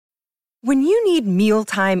When you need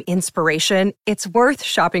mealtime inspiration, it's worth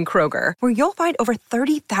shopping Kroger, where you'll find over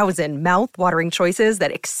 30,000 mouth-watering choices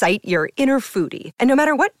that excite your inner foodie. And no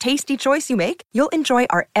matter what tasty choice you make, you'll enjoy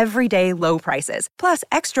our everyday low prices, plus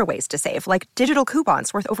extra ways to save, like digital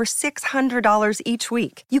coupons worth over $600 each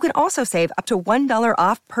week. You can also save up to $1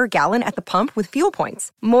 off per gallon at the pump with fuel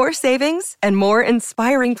points. More savings and more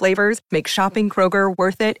inspiring flavors make shopping Kroger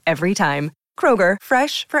worth it every time. Kroger,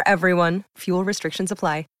 fresh for everyone. Fuel restrictions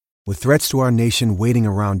apply. With threats to our nation waiting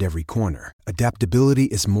around every corner, adaptability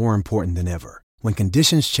is more important than ever. When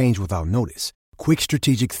conditions change without notice, quick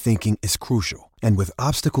strategic thinking is crucial. And with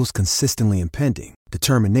obstacles consistently impending,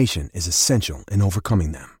 determination is essential in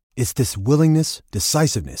overcoming them. It's this willingness,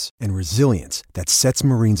 decisiveness, and resilience that sets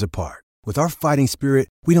Marines apart. With our fighting spirit,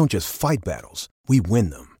 we don't just fight battles, we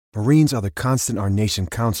win them. Marines are the constant our nation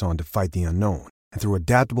counts on to fight the unknown. And through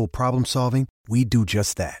adaptable problem solving, we do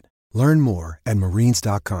just that. Learn more at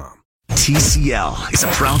marines.com. TCL is a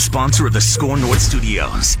proud sponsor of the Score North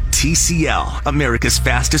Studios. TCL, America's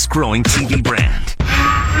fastest growing TV brand.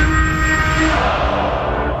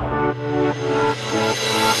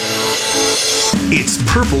 It's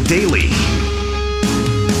Purple Daily.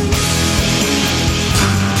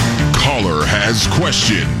 Caller has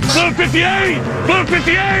questions. Blue 58! Blue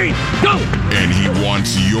 58! Go! And he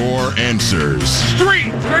wants your answers.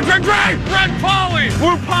 Street! Drag! Red Polly!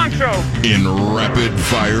 Blue Poncho! In rapid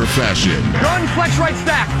fire fashion. Gun flex right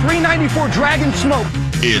stack. 394 Dragon Smoke.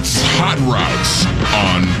 It's Hot Routes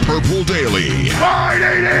on Purple Daily.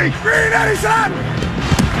 580! 387!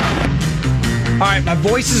 All right, my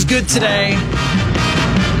voice is good today.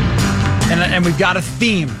 And we've got a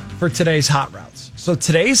theme for today's Hot Routes. So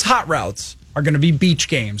today's Hot Routes are going to be beach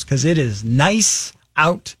games because it is nice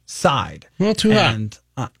outside. Not too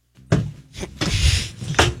hot.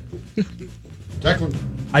 Declan.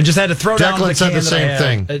 I just had to throw down the Declan said the same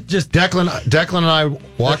thing. Declan and I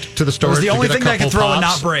walked to the store. It was the only thing that I could throw and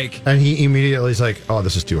not break. And he immediately is like, "Oh,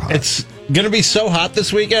 this is too hot." It's going to be so hot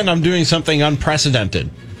this weekend. I'm doing something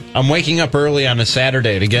unprecedented. I'm waking up early on a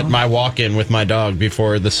Saturday to get my walk in with my dog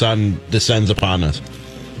before the sun descends upon us.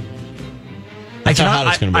 That's how hot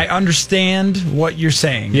it's going to be. I understand what you're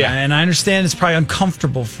saying. Yeah. And I understand it's probably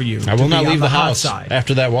uncomfortable for you. I will not leave the house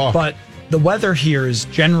after that walk. But the weather here is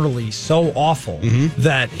generally so awful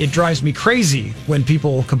that it drives me crazy when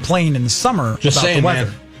people complain in the summer about the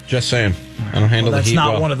weather. Man. Just saying. I don't handle the heat well.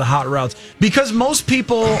 That's not one of the hot routes. Because most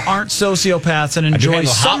people aren't sociopaths and enjoy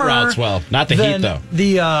summer. Hot routes well, not the heat though.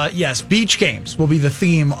 Yes, beach games will be the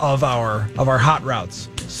theme of our hot routes.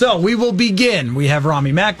 So we will begin. We have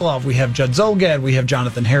Rami Maklov, we have Judd Zolgad, we have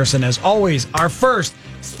Jonathan Harrison. As always, our first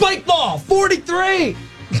Spike Ball 43.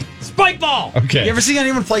 Spike ball. Okay. You ever see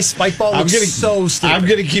anyone play spike ball? So stupid. I'm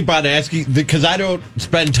going to keep on asking because I don't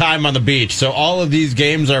spend time on the beach. So all of these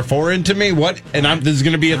games are foreign to me. This is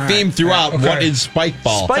going to be a theme throughout. Okay. What is spike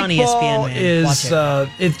ball? Spike ball is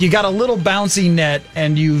you got a little bouncy net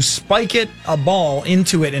and you spike a ball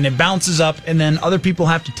into it and it bounces up and then other people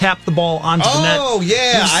have to tap the ball onto the net. Oh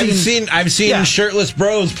yeah, I've seen shirtless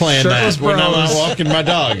bros playing that when I'm out walking my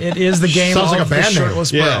dog. It is the game. Sounds like a band name.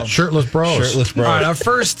 Shirtless bro. Yeah, shirtless bros. Shirtless bros. All right, our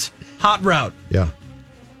first hot route. Yeah.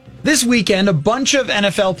 This weekend, a bunch of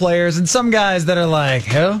NFL players and some guys that are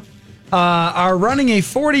like, are running a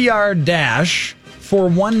 40-yard dash for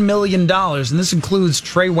 $1 million. And this includes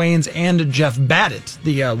Trey Waynes and Jeff Badditt,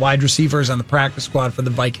 the wide receivers on the practice squad for the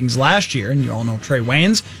Vikings last year. And you all know Trey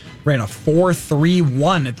Waynes ran a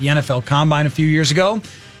 4.31 at the NFL Combine a few years ago.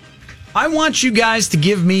 I want you guys to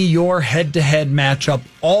give me your head-to-head matchup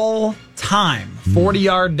all time.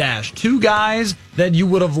 40-yard dash. Two guys that you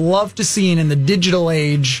would have loved to seen in the digital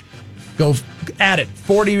age go at it.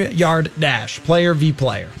 40-yard dash. Player v.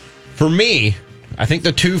 player. For me, I think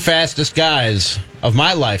the two fastest guys of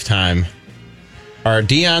my lifetime are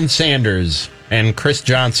Deion Sanders and Chris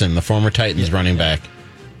Johnson, the former Titans running back,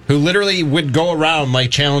 who literally would go around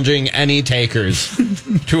like challenging any takers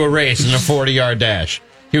to a race in a 40-yard dash.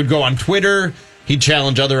 He would go on Twitter. He'd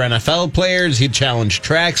challenge other NFL players. He'd challenge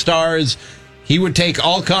track stars. He would take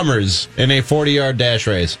all comers in a 40-yard dash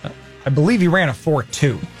race. I believe he ran a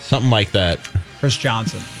 4.2. Something like that. Chris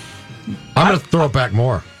Johnson. I'm going to throw it back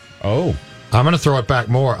more. Oh. I'm going to throw it back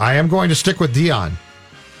more. I am going to stick with Deion,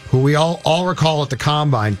 who we all recall at the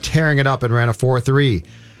Combine tearing it up and ran a 4.3.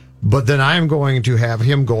 But then I am going to have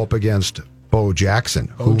him go up against Bo Jackson,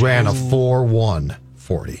 who ran a 4.1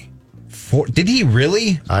 40. Did he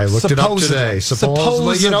really? I looked it up today.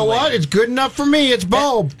 Supposedly. You know what? It's good enough for me. It's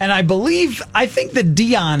Bo. And I think that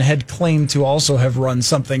Deion had claimed to also have run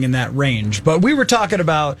something in that range. But we were talking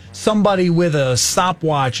about somebody with a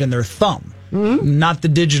stopwatch in their thumb, not the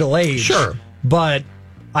digital age. Sure. But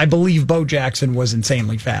I believe Bo Jackson was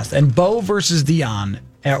insanely fast. And Bo versus Dion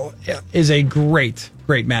is a great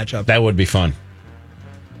matchup. That would be fun.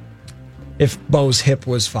 If Bo's hip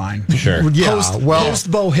was fine. Sure. Yeah, post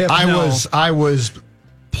Bo hip. I was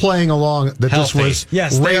playing along that Healthy. this was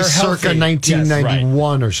Yes, they are race circa healthy.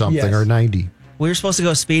 1991 or something, Yes. or 90. We were supposed to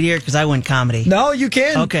go speedier because I went comedy. No, you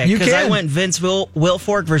can. Okay, you because can. I went Vince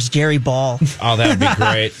Wilfork versus Jerry Ball. Oh, that would be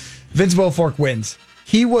great. Vince Wilfork wins.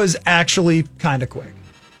 He was actually kind of quick.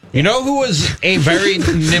 You know who was a very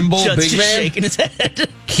nimble Judd's big just man? shaking his head.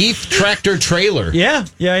 Keith Tractor Trailer. Yeah.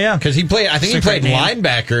 Because he played, I think he played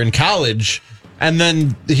linebacker in college. And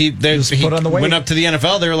then he put on the weight. went up to the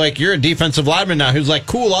NFL. They were like, "You're a defensive lineman now." He was like,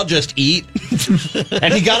 "Cool, I'll just eat."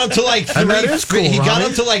 And he got up to like And that is cool, he got Ronnie.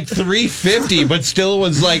 up to like 350, but still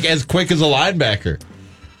was like as quick as a linebacker.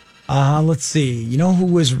 Let's see. You know who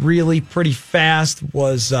was really pretty fast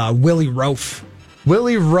was Willie Roaf.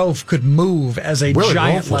 Willie Roaf could move as a Willie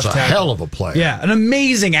giant Roaf was left a tackle. hell of a player. Yeah, an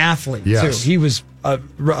amazing athlete Yes. too. He was a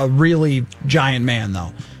really giant man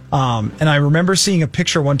though. And I remember seeing a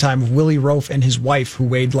picture one time of Willie Roaf and his wife who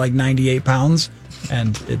weighed like 98 pounds,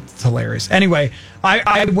 and it's hilarious. Anyway,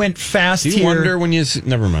 I went fast Do you here. wonder when you?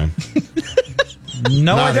 Never mind.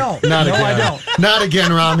 No, I don't. Not no, again. I don't. Not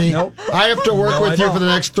again, Rami. Nope. I have to work No, with I you don't. for the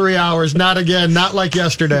next 3 hours. Not again. Not like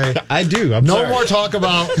yesterday. I do. No more talk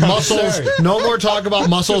about muscles. No more talk about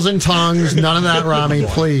muscles and tongues. None of that, Rami,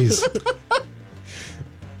 please.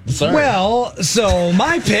 Sorry. Well, so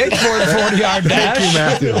my pick for the 40-yard dash.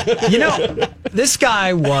 Thank you, Matthew. You know, this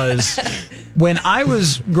guy was, when I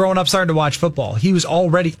was growing up starting to watch football, he was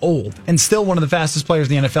already old and still one of the fastest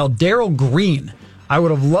players in the NFL, Darrell Green. I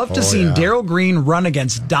would have loved to seen Darrell Green run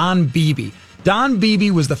against Don Beebe. Don Beebe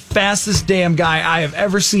was the fastest damn guy I have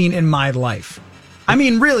ever seen in my life. I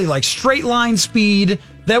mean, really, like straight line speed.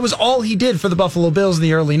 That was all he did for the Buffalo Bills in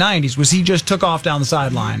the early 90s, was he just took off down the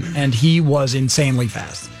sideline, and he was insanely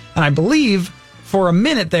fast. And I believe for a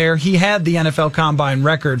minute there, he had the NFL Combine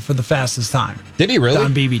record for the fastest time. Did he really?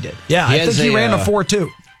 Don Beebe did. Yeah, He I think has he a, ran a 4.2.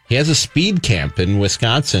 He has a speed camp in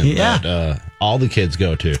Wisconsin Yeah. that all the kids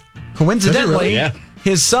go to. Coincidentally, really? Yeah.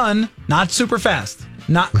 his son, not super fast.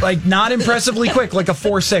 Not impressively quick, like a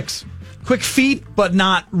 4.6. Quick feet, but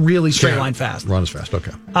not really straight line fast. Runs fast.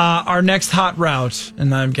 Okay. Our next hot route,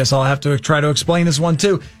 and I guess I'll have to try to explain this one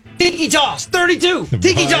too. Tiki Toss, 32.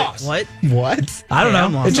 Tiki Toss. What? I don't Yeah,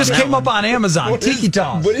 I'm know. lost It just on that came up on Amazon. Tiki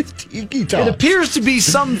Toss. What is Tiki Toss? It appears to be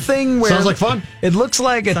something where Sounds like fun. It looks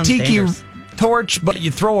like a Sounds tiki dangerous. torch, but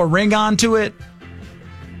you throw a ring onto it.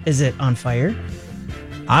 Is it on fire?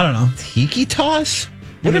 I don't know. Tiki Toss?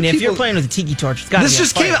 I mean, if you're playing with a tiki torch, it's got to be This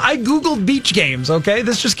just on fire. came. I googled beach games. Okay,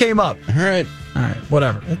 this just came up. All right. All right,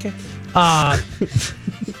 whatever. Okay.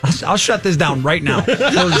 I'll shut this down right now.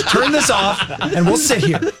 We'll just turn this off, and we'll sit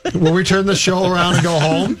here. Will we turn the show around and go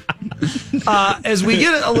home? As we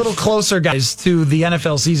get a little closer, guys, to the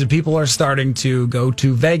NFL season, people are starting to go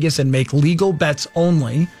to Vegas and make legal bets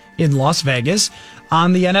only in Las Vegas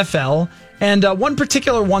on the NFL. And one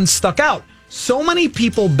particular one stuck out. So many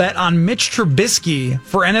people bet on Mitch Trubisky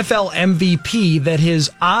for NFL MVP that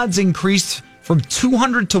his odds increased from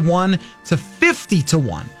 200 to 1 to 50 to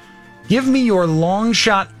 1. Give me your long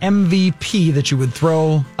shot MVP that you would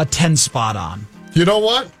throw a 10 spot on. You know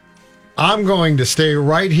what? I'm going to stay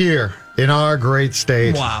right here in our great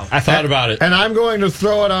state. Wow. I thought about it. And I'm going to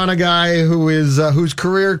throw it on a guy who is whose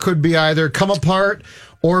career could be either come apart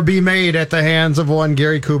or be made at the hands of one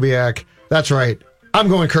Gary Kubiak. That's right. I'm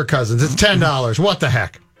going Kirk Cousins. It's $10. What the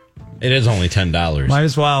heck? It is only $10. Might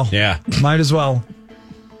as well. Yeah. Might as well.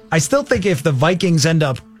 I still think if the Vikings end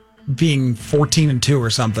up being 14-2 or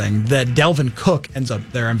something, that Delvin Cook ends up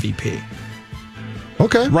their MVP.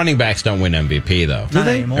 Okay. Running backs don't win MVP, though. Do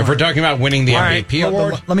they? If we're talking about winning the All right, MVP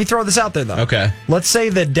award, let me throw this out there, though. Okay. Let's say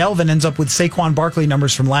that Delvin ends up with Saquon Barkley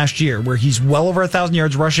numbers from last year, where he's well over 1,000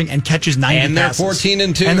 yards rushing and catches 90 and they're passes.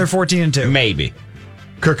 14-2. And they're 14-2. Maybe.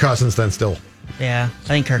 Kirk Cousins then still. Yeah, I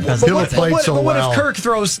think Kirk Cousins. He'll have played so but what well. if Kirk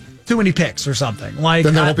throws too many picks or something? Like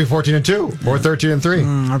Then they won't be 14-2 or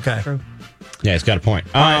 13-3. Okay. Yeah, he's got a point.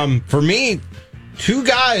 For me, two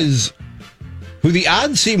guys who the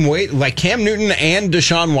odds seem like Cam Newton and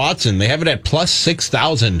Deshaun Watson. They have it at plus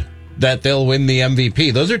 6,000 that they'll win the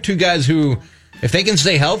MVP. Those are two guys who, if they can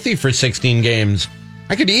stay healthy for 16 games,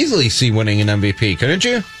 I could easily see winning an MVP, couldn't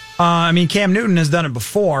you? I mean, Cam Newton has done it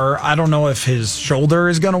before. I don't know if his shoulder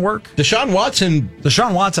is going to work. Deshaun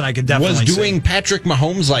Watson I could definitely was doing see. Patrick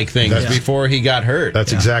Mahomes-like things before he got hurt.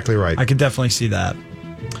 That's exactly right. I could definitely see that.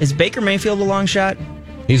 Is Baker Mayfield a long shot?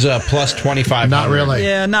 He's a plus 25. Not really.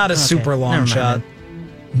 Yeah, not a super long never mind shot.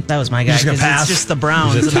 That was my guy. Just gonna 'cause pass? It's just the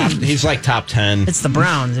Browns. He's like top 10. It's the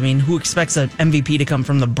Browns. I mean, who expects an MVP to come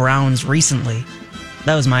from the Browns recently?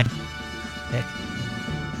 That was my pick.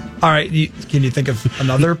 All right, can you think of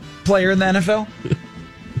another player in the NFL?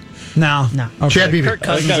 No. Okay. Chad Beebe. Kirk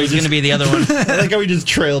Cousins was going to be the other one. I like how we just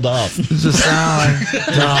trailed off. Just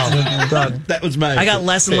That was my. I got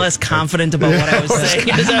less and less confident about what I was saying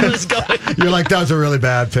as I was going. You're like, that was a really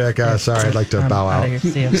bad pick. Sorry, I'd like to bow out. Outta here.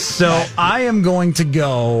 See ya. So I am going to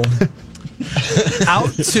go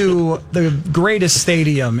out to the greatest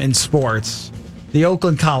stadium in sports, the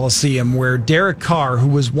Oakland Coliseum, where Derek Carr, who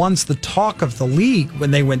was once the talk of the league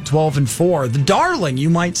when they went 12-4, the darling, you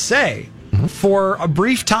might say, for a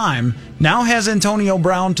brief time, now has Antonio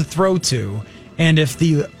Brown to throw to. And if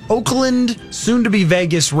the Oakland, soon-to-be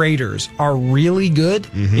Vegas Raiders are really good,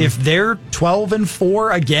 if they're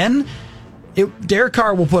 12-4 again, Derek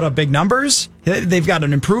Carr will put up big numbers. They've got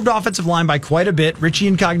an improved offensive line by quite a bit. Richie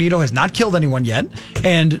Incognito has not killed anyone yet.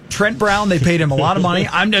 And Trent Brown, they paid him a lot of money.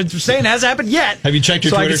 I'm just saying it hasn't happened yet. Have you checked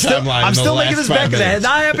your Twitter timeline? I'm still making this bet because it has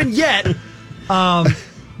not happened yet.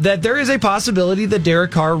 That there is a possibility that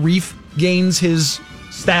Derek Carr regains his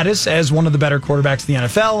status as one of the better quarterbacks in the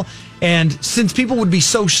NFL. And since people would be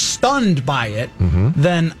so stunned by it,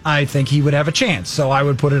 then I think he would have a chance. So I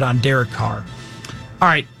would put it on Derek Carr. All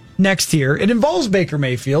right. Next here, it involves Baker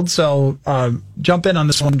Mayfield, so jump in on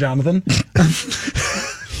this one, Jonathan.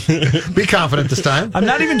 Be confident this time. I'm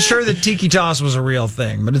not even sure that Tiki Toss was a real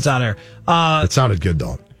thing, but it's on there. It sounded good,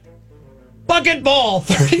 though. Bucket ball,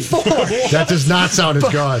 34. That does not sound as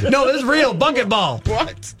good. No, it's real. Bucket ball.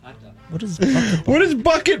 What? What is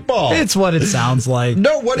bucket ball? It's what it sounds like.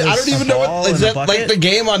 No, what? I don't even know what. Is that like the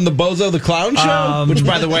game on the Bozo the Clown Show? Which,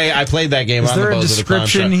 by the way, I played that game on the Bozo the Clown Show. Is there a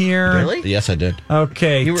description here? Really? Yes, I did.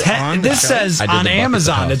 Okay. This says on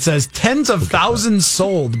Amazon, it says tens of thousands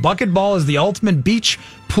sold. Bucket ball is the ultimate beach,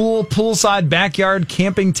 pool, poolside, backyard,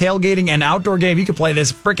 camping, tailgating, and outdoor game. You can play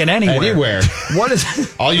this freaking anywhere. What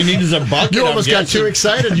is? All you need is a bucket. You almost got too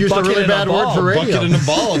excited. Used a really bad word for radio. Bucket and a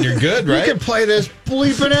ball, and you're good, right? You can play this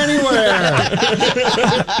bleeping anywhere.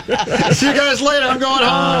 See you guys later. I'm going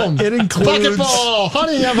home. It includes bucket ball.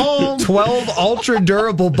 Honey, I'm home. 12 ultra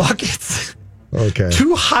durable buckets. Okay.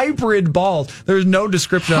 2 hybrid balls. There's no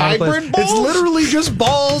description on it. Hybrid balls? It's literally just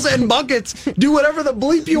balls and buckets. Do whatever the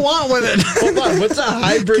bleep you want with it. Hold on. What's a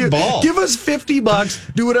hybrid ball? Give us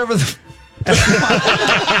 $50. Do whatever the.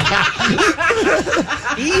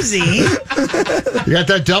 Easy. You got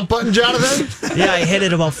that dump button, Jonathan? Yeah, I hit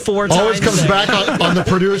it about 4 times. Always comes back on the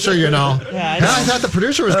producer, you know. Yeah, I know. I thought the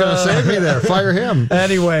producer was going to save me there. Fire him.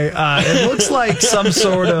 Anyway, it looks like some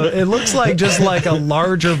sort of. It looks like just like a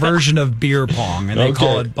larger version of beer pong, and they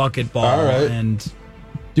call it bucket ball. All right. And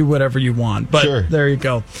do whatever you want. But Sure. There you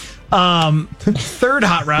go. Third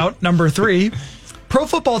hot route, number 3. Pro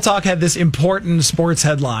Football Talk had this important sports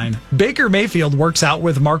headline. Baker Mayfield works out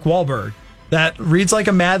with Mark Wahlberg. That reads like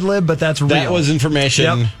a Mad Lib, but that's real. That was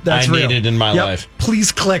information that's I real. needed in my life.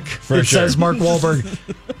 Please click. It sure. says Mark Wahlberg.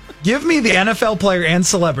 Give me the NFL player and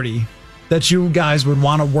celebrity that you guys would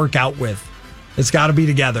want to work out with. It's got to be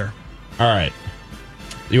together. All right.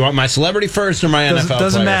 You want my celebrity first or my NFL player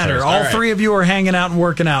Doesn't matter. first? All right. 3 of you are hanging out and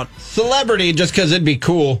working out. Celebrity, just because it'd be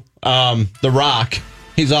cool. The Rock.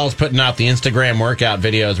 He's always putting out the Instagram workout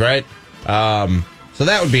videos, right? So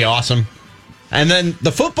that would be awesome. And then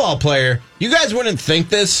the football player, you guys wouldn't think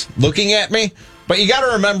this looking at me, but you got to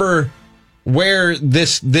remember where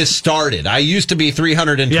this started. I used to be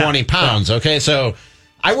 320 pounds, okay? So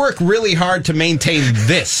I work really hard to maintain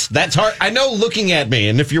this. That's hard. I know looking at me,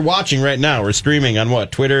 and if you're watching right now, we're streaming on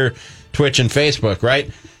what? Twitter, Twitch, and Facebook,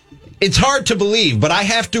 right? It's hard to believe, but I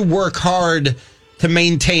have to work hard to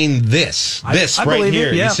maintain this I right believe here.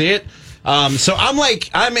 it, yeah. You see it? So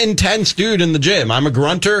I'm intense dude in the gym. I'm a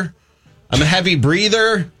grunter. I'm a heavy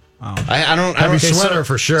breather. I don't. Heavy sweater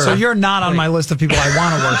for sure. So you're not on my list of people I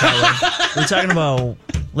want to work out with. Are we talking about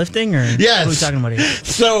lifting or Yes. what are we talking about here?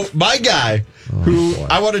 So my guy, who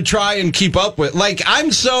I want to try and keep up with, like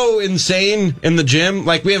I'm so insane in the gym.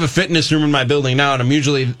 Like we have a fitness room in my building now, and I'm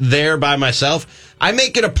usually there by myself. I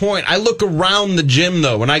make it a point. I look around the gym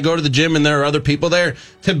though when I go to the gym and there are other people there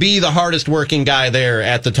to be the hardest working guy there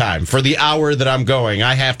at the time for the hour that I'm going.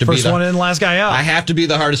 I have to First be the one in, last guy out. I have to be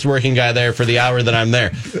the hardest working guy there for the hour that I'm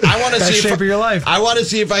there. I want to Best see shape of your life. I want to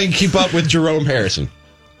see if I can keep up with Jerome Harrison.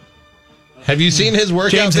 Have you seen his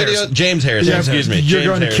workout James video? Harrison. James Harrison. Excuse me. You're James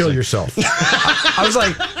going to Harrison. kill yourself. I was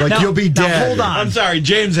like now, you'll be now dead. hold on. I'm sorry,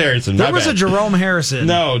 James Harrison. There my was bad. a Jerome Harrison.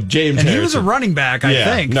 No, James and Harrison. he was a running back, I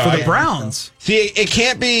think, no, for the Browns. See, it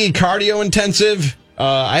can't be cardio intensive.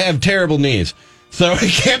 I have terrible knees. So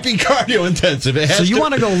it can't be cardio intensive. So you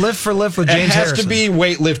want to go lift for lift with James Harrison? It has to be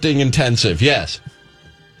weightlifting intensive, yes.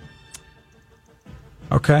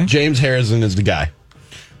 Okay. James Harrison is the guy.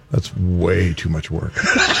 That's way too much work.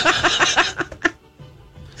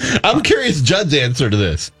 I'm curious Judd's answer to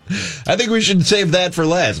this. I think we should save that for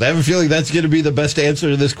last. I have a feeling that's going to be the best answer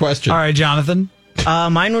to this question. All right, Jonathan.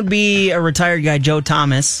 Mine would be a retired guy, Joe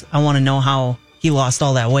Thomas. I want to know how he lost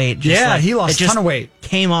all that weight. He lost a ton of weight.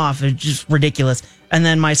 Came off. It's just ridiculous. And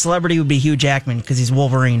then my celebrity would be Hugh Jackman because he's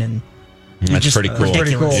Wolverine. And that's pretty cool.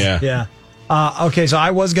 Pretty cool. Yeah. Okay, so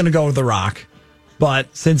I was going to go with The Rock.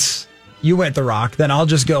 But since you went The Rock, then I'll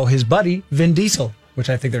just go his buddy, Vin Diesel,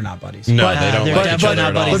 which I think they're not buddies. No, But, they don't they're like each definitely other not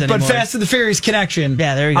at all. buddies But anymore. Fast and the Furious connection.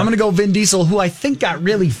 Yeah, there you go. I'm going to go Vin Diesel, who I think got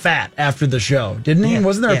really fat after the show. Didn't he? Yeah.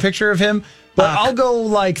 Wasn't there a Yeah. picture of him? But I'll go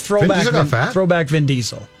like throwback Vin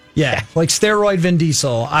Diesel. Yeah, like steroid Vin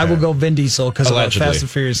Diesel. I will go Vin Diesel because of the Allegedly. Fast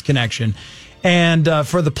and Furious connection. And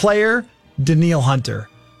for the player, Daniil Hunter.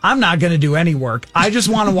 I'm not going to do any work. I just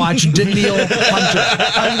want to watch Daniil Hunter.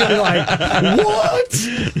 I'm going to be like,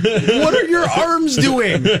 what? What are your arms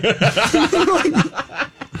doing?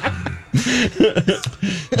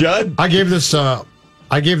 Judd? I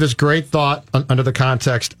gave this great thought under the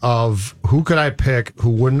context of who could I pick who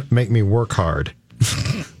wouldn't make me work hard.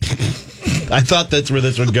 I thought that's where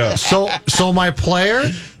this would go. So my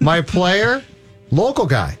player, local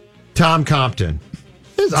guy, Tom Compton.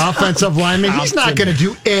 His offensive lineman, he's not going to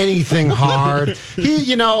do anything hard.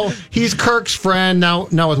 He's Kirk's friend now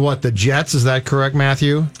with what, the Jets? Is that correct,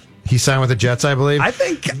 Matthew? He signed with the Jets, I believe. I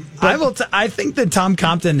think that Tom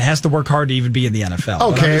Compton has to work hard to even be in the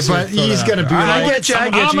NFL. Okay, but he's going to be like, I get you.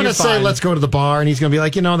 I'm going to say, let's go to the bar, and he's going to be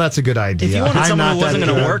like, that's a good idea. If you wanted someone who wasn't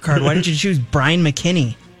going to good. work hard, why didn't you choose Brian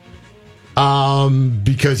McKinney?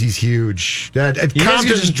 Because he's huge. You guys can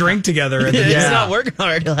just drink together. And He's not working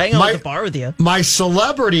hard. He'll hang out at the bar with you. My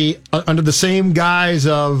celebrity under the same guise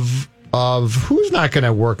of who's not going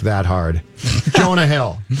to work that hard? Jonah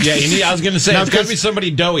Hill. Yeah, I was going to say, it's got to be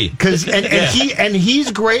somebody doughy.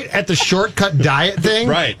 He's great at the shortcut diet thing.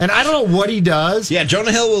 Right. And I don't know what he does. Yeah,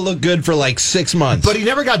 Jonah Hill will look good for like 6 months. But he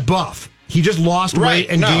never got buff. He just lost weight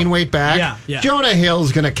and gained weight back. Yeah. Jonah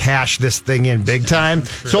Hill's going to cash this thing in big time.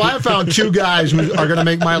 So I found two guys who are going to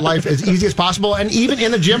make my life as easy as possible. And even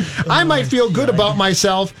in the gym, I might feel good about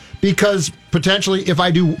myself because potentially if I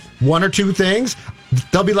do one or two things,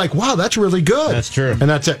 they'll be like, wow, that's really good. That's true. And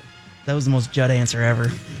that's it. That was the most Judd answer ever.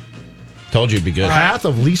 Told you it'd be good. Path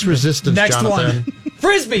of least resistance, Next Jonathan. one.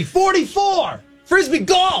 Frisbee, 44. Frisbee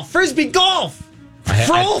golf.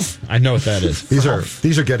 I know what that is.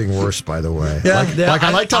 These are getting worse, by the way. Yeah,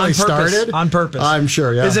 I liked how they started. On purpose. I'm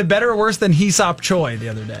sure, yeah. Is it better or worse than Hesop Choi the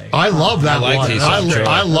other day? I love that I like one. Aesop Choi.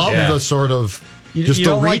 I love the sort of You just the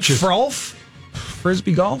don't like reach. Frolf?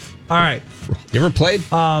 Frisbee golf? All right. You ever played?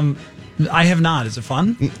 I have not. Is it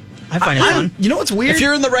fun? I find it fun. You know what's weird? If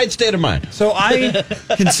you're in the right state of mind. So I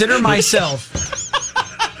consider myself.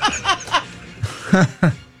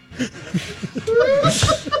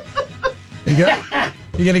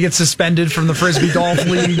 You're going to get suspended from the Frisbee Golf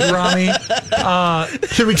League, Rami.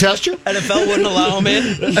 Should we test you? NFL wouldn't allow him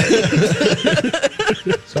in.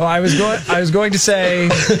 So I was going to say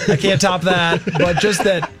I can't top that, but just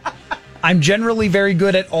that I'm generally very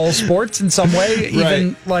good at all sports in some way,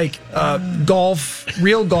 even like golf,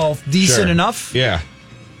 real golf, decent enough. Yeah.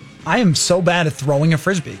 I am so bad at throwing a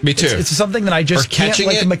Frisbee. Me too. It's something that I just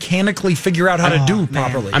can't mechanically figure out how to do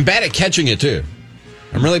properly. I'm bad at catching it too.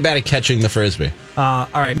 I'm really bad at catching the Frisbee. All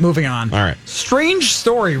right, moving on. All right. Strange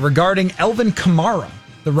story regarding Elvin Kamara,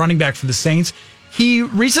 the running back for the Saints. He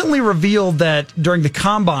recently revealed that during the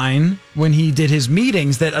Combine, when he did his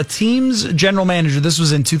meetings, that a team's general manager, this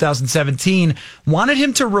was in 2017, wanted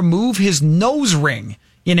him to remove his nose ring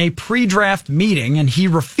in a pre-draft meeting, and he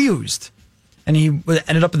refused. And he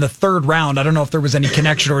ended up in the third round. I don't know if there was any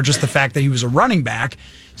connection or just the fact that he was a running back.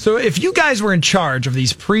 So if you guys were in charge of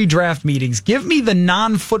these pre-draft meetings, give me the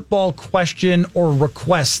non-football question or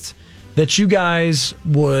request that you guys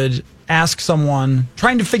would ask someone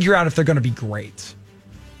trying to figure out if they're going to be great.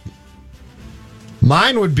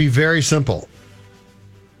 Mine would be very simple.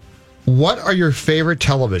 What are your favorite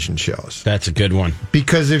television shows? That's a good one.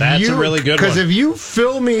 Because That's a really good one. Because if you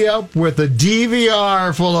fill me up with a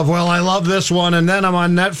DVR full of, well, I love this one, and then I'm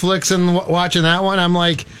on Netflix and watching that one, I'm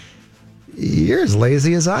like, you're as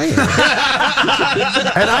lazy as I am.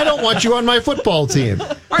 And I don't want you on my football team.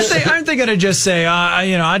 Aren't they going to just say,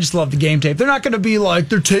 I just love the game tape? They're not going to be like,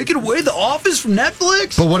 they're taking away The Office from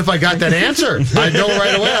Netflix? But what if I got that answer? I'd know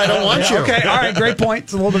right away, I don't want you. Okay, all right, great point.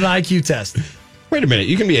 It's a little bit of an IQ test. Wait a minute.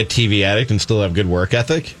 You can be a TV addict and still have good work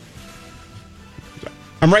ethic?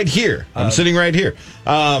 I'm right here. I'm sitting right here.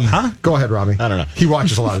 Go ahead, Robbie. I don't know. He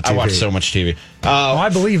watches a lot of TV. I watch so much TV. I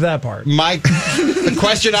believe that part. The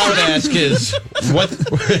question I would ask is,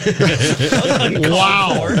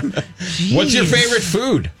 wow. What's your favorite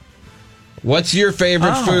food? What's your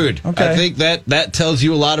favorite food? Okay. I think that tells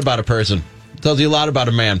you a lot about a person. It tells you a lot about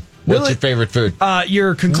a man. What's your favorite food?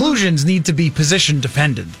 Your conclusions need to be position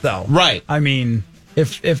dependent, though. Right. I mean,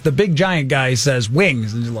 if the big giant guy says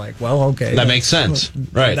wings, and you're like, well, okay. That makes sense.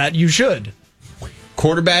 Right. That you should.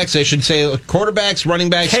 Quarterbacks, I should say, quarterbacks, running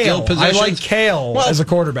backs, Kale. skill positions. I like kale as a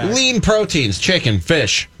quarterback. Lean proteins, chicken,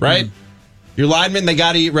 fish, right? Your linemen, they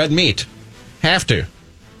got to eat red meat. Have to.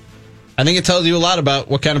 I think it tells you a lot about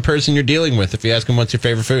what kind of person you're dealing with if you ask them what's your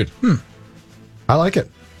favorite food. I like it.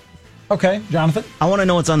 Okay, Jonathan? I want to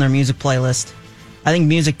know what's on their music playlist. I think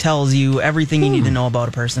music tells you everything you need to know about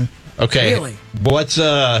a person. Okay. Really? What's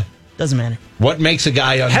Doesn't matter. what makes a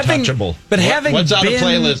guy untouchable? What's on a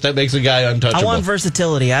playlist that makes a guy untouchable? I want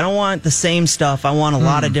versatility. I don't want the same stuff. I want a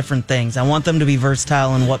lot of different things. I want them to be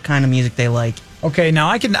versatile in what kind of music they like. Okay, now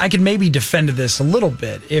I can maybe defend this a little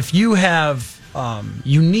bit. If you have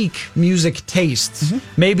unique music tastes,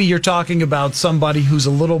 maybe you're talking about somebody who's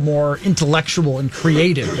a little more intellectual and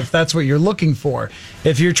creative, if that's what you're looking for.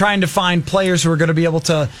 If you're trying to find players who are going to be able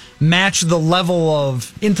to match the level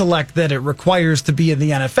of intellect that it requires to be in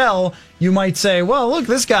the NFL, you might say, well, look,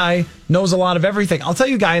 this guy knows a lot of everything. I'll tell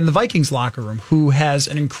you a guy in the Vikings locker room who has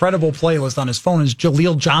an incredible playlist on his phone is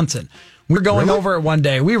Jaleel Johnson. We were going over it one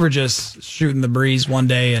day. We were just shooting the breeze one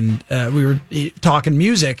day, and we were talking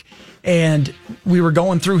music, and we were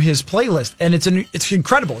going through his playlist, and it's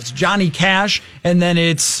incredible. It's Johnny Cash, and then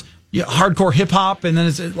it's hardcore hip hop, and then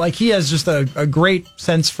it's like he has just a great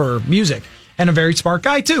sense for music, and a very smart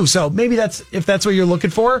guy too. So maybe if that's what you're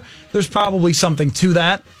looking for, there's probably something to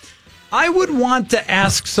that. I would want to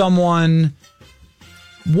ask someone,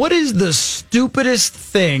 what is the stupidest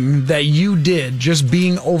thing that you did just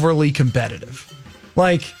being overly competitive?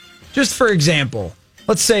 Like, just for example,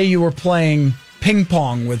 let's say you were playing ping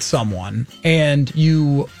pong with someone and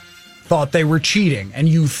you thought they were cheating and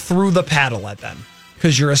you threw the paddle at them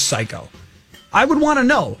because you're a psycho. I would want to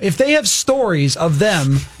know if they have stories of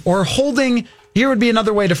them or holding. Here would be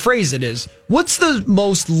another way to phrase it is, what's the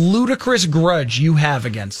most ludicrous grudge you have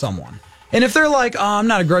against someone? And if they're like, oh, I'm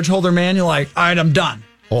not a grudge holder, man, you're like, all right, I'm done.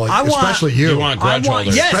 Oh, especially you. You want grudge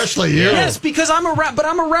holders. Yes, especially you. Yes, because I'm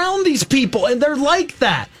around these people, and they're like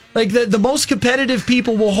that. Like the most competitive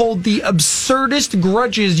people will hold the absurdest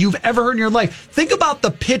grudges you've ever heard in your life. Think about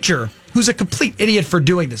the pitcher who's a complete idiot for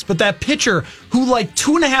doing this, but that pitcher who, like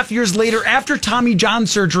 2.5 years later, after Tommy John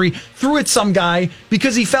surgery, threw at some guy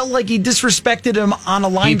because he felt like he disrespected him on a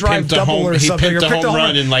line drive double or something. He picked a home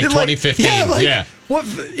run in like 2015. Yeah. What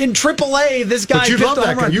in AAA? This guy. But you love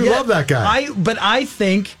that guy. You love that guy. But I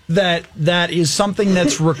think that is something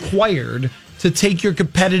that's required to take your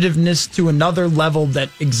competitiveness to another level that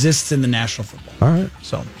exists in the National Football. All right.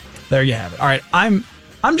 So there you have it. All right. I'm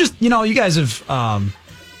just, you guys have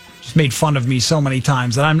just made fun of me so many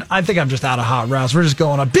times that I think I'm just out of hot routes. We're just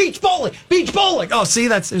going on beach bowling. Oh, see,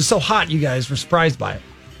 it was so hot. You guys were surprised by it.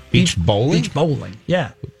 Beach bowling? Beach bowling.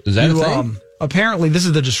 Yeah. Is that a thing? Apparently, this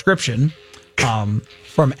is the description from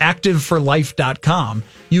activeforlife.com.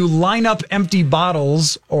 You line up empty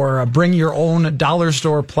bottles or bring your own dollar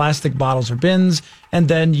store plastic bottles or bins, and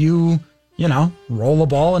then you roll a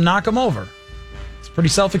ball and knock them over. It's pretty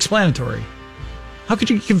self-explanatory. How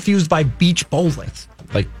could you get confused by beach bowling?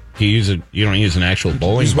 Like, you don't use an actual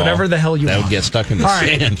bowling use ball. Whatever the hell you want. That would get stuck in the All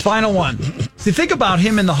sand. right, final one. See, think about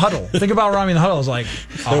him in the huddle. Think about Rami in the huddle. I was like,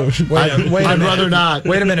 wait a minute. I'd rather not.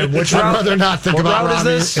 Wait a minute. Which route? I'd rather not think What about route is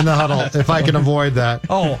Rami this? in the huddle if I can avoid that.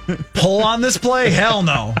 Oh, pull on this play? Hell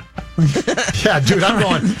no. Yeah, dude,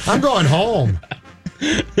 I'm going home. All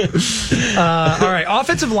right,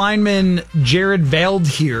 offensive lineman Jared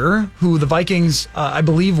Veldheer, who the Vikings, I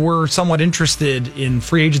believe, were somewhat interested in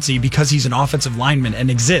free agency because he's an offensive lineman and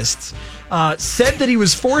exists, said that he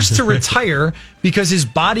was forced to retire because his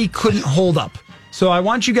body couldn't hold up. So I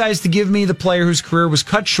want you guys to give me the player whose career was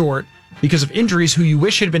cut short because of injuries who you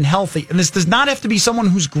wish had been healthy. And this does not have to be someone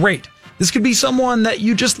who's great. This could be someone that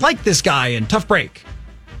you just like this guy and tough break.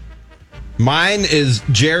 Mine is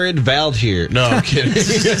Jared Veldheer. No, I'm kidding.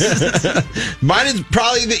 Mine is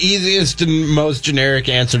probably the easiest and most generic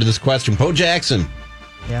answer to this question. Bo Jackson.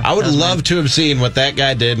 Yeah, I would love to have seen what that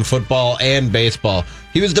guy did in football and baseball.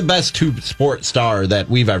 He was the best two-sport star that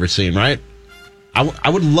we've ever seen, right? I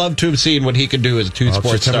would love to have seen what he could do as a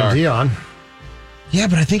two-sport star. Deion. Yeah,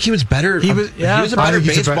 but I think he was better. He was a better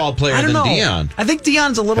baseball player than Deion. I think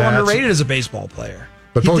Deion's a little underrated as a baseball player.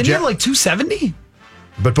 But Didn't he have like 270?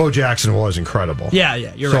 But Bo Jackson was incredible. Yeah,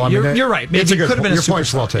 you're right. You're right. Maybe It's a good could have been Your a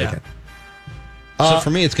point's well superstar. taken. So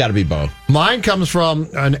for me, it's got to be Bo. Mine comes from,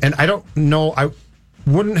 and I don't know, I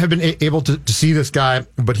wouldn't have been able to see this guy,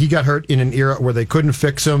 but he got hurt in an era where they couldn't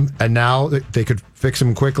fix him, and now they could fix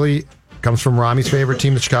him quickly. Comes from Rami's favorite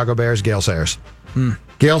team, the Chicago Bears, Gale Sayers.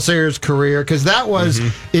 Gale Sayers' career, because that was,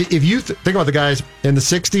 if you think about the guys in the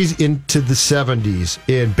 60s into the 70s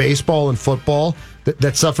in baseball and football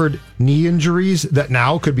that suffered knee injuries that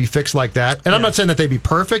now could be fixed like that. And I'm not saying that they'd be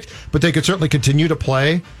perfect, but they could certainly continue to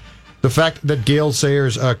play. The fact that Gale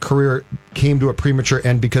Sayers' career came to a premature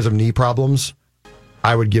end because of knee problems,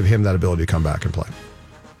 I would give him that ability to come back and play.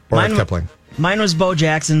 Or Ed Kipling. Mine was Bo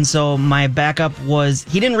Jackson, so my backup was,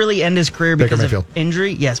 he didn't really end his career because of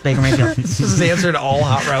injury. Yes, Baker Mayfield. This is the answer to all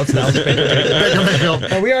hot routes now. Baker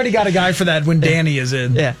Mayfield. We already got a guy for that when Danny is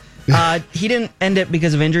in. Yeah. He didn't end it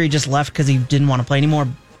because of injury, he just left because he didn't want to play anymore.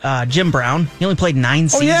 Jim Brown, he only played 9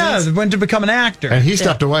 seasons. Oh, yeah, went to become an actor. And he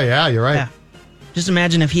stepped away, yeah, you're right. Yeah. Just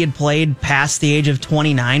imagine if he had played past the age of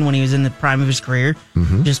 29 when he was in the prime of his career,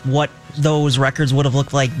 just what those records would have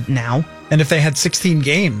looked like now. And if they had 16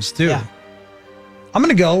 games, too. Yeah. I'm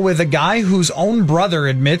going to go with a guy whose own brother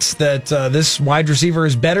admits that this wide receiver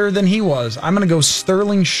is better than he was. I'm going to go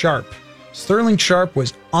Sterling Sharp. Sterling Sharp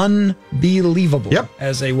was unbelievable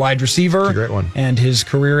as a wide receiver. That's a great one. And his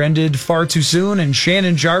career ended far too soon. And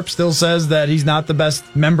Shannon Sharp still says that he's not the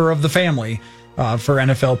best member of the family for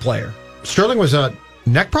NFL player. Sterling was a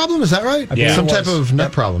neck problem, is that right? Yeah. Some type of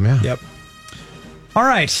neck problem, yeah. Yep. All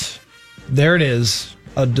right. There it is.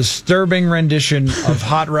 A disturbing rendition of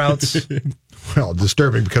Hot Routes. Well,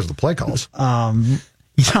 disturbing because of the play calls. I'm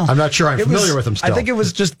not sure I'm familiar with them still. I think it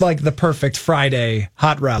was just like the perfect Friday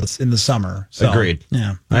Hot Routes in the summer. So, agreed.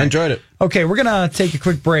 Yeah. I enjoyed it. Okay, we're going to take a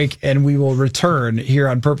quick break and we will return here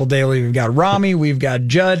on Purple Daily. We've got Rami, we've got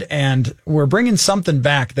Judd, and we're bringing something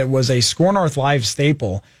back that was a Score North Live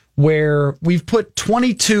staple where we've put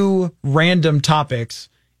 22 random topics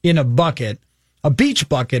in a bucket, a beach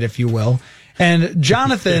bucket, if you will. And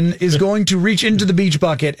Jonathan is going to reach into the beach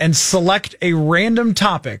bucket and select a random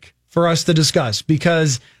topic for us to discuss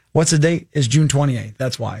because what's the date? Is June 28th.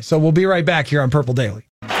 That's why. So we'll be right back here on Purple Daily.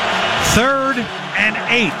 3rd and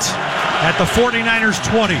 8 at the 49ers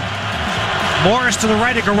 20. Morris to the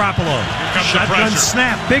right of Garoppolo. Shotgun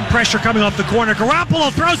snap. Big pressure coming off the corner.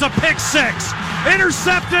 Garoppolo throws a pick 6.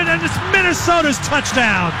 Intercepted, and it's Minnesota's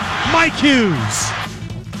touchdown. Mike Hughes.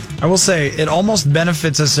 I will say it almost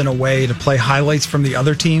benefits us in a way to play highlights from the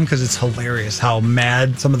other team because it's hilarious how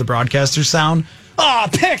mad some of the broadcasters sound. Ah,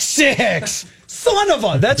 pick 6! Son of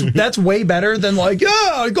a... That's way better than like,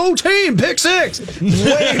 yeah, go team, pick 6.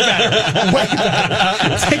 Way better. Way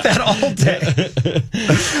better. Take that all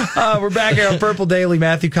day. We're back here on Purple Daily.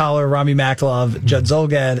 Matthew Collar, Rami Maklov, Judd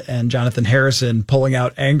Zolgad, and Jonathan Harrison pulling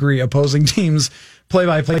out angry opposing teams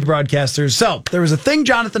play-by-play broadcasters. So there was a thing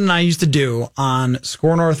Jonathan and I used to do on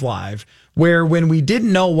Score North Live where when we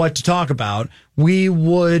didn't know what to talk about, we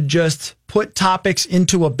would just put topics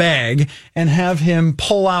into a bag and have him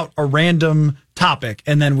pull out a random topic,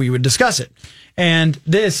 and then we would discuss it. And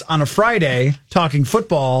this, on a Friday, talking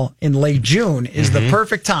football in late June, is the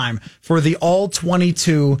perfect time for the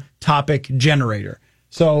all-22 topic generator.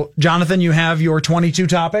 So, Jonathan, you have your 22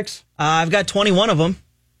 topics? I've got 21 of them.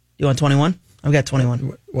 You want 21? I've got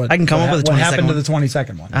 21. I can come up with a 22nd one. What happened to the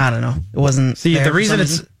 22nd one? I don't know. It wasn't. See, the reason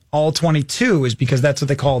it's all 22 is because that's what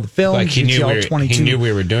they call the film. Like he knew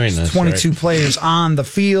we were doing this. 22 right? players on the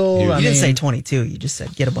field. You didn't say 22. You just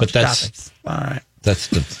said get a bunch of topics. All right. That's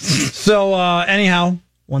the. So, anyhow.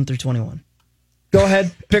 1 through 21. Go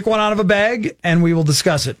ahead. Pick one out of a bag, and we will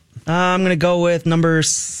discuss it. I'm going to go with number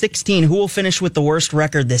 16. Who will finish with the worst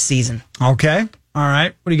record this season? Okay. All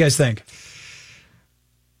right. What do you guys think?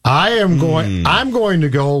 I'm going to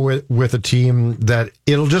go with a team that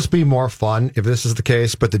it'll just be more fun if this is the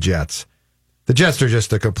case, but the Jets. The Jets are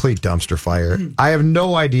just a complete dumpster fire. I have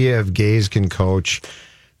no idea if Gaze can coach.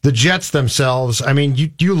 The Jets themselves, I mean,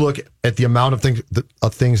 you look at the amount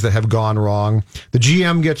of things that have gone wrong. The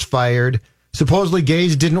GM gets fired. Supposedly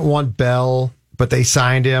Gaze didn't want Bell, but they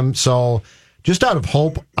signed him. So just out of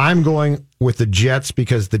hope, I'm going with the Jets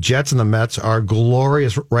because the Jets and the Mets are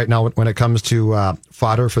glorious right now when it comes to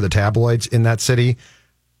fodder for the tabloids in that city.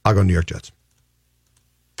 I'll go New York Jets.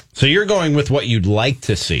 So you're going with what you'd like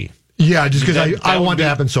to see. Yeah, just because I want it to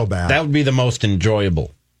happen so bad. That would be the most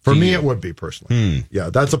enjoyable. For me, it would be personally. Yeah,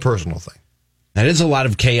 that's a personal thing. That is a lot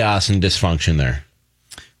of chaos and dysfunction there.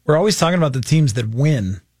 We're always talking about the teams that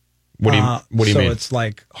win. What do you mean? So it's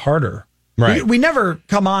like harder. Right. We never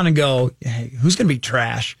come on and go, hey, who's going to be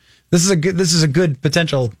trash? This is a good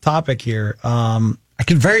potential topic here. I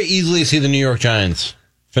can very easily see the New York Giants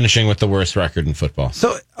finishing with the worst record in football.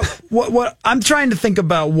 So, what I'm trying to think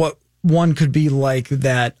about what one could be like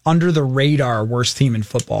that under the radar worst team in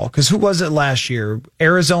football. Because who was it last year?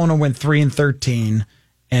 Arizona went 3-13,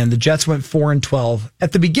 and the Jets went 4-12.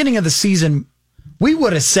 At the beginning of the season, we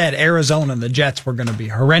would have said Arizona and the Jets were going to be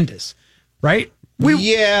horrendous, right? We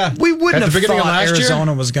wouldn't have thought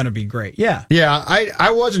Arizona was going to be great. Yeah. Yeah,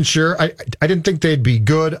 I wasn't sure. I didn't think they'd be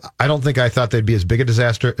good. I don't think I thought they'd be as big a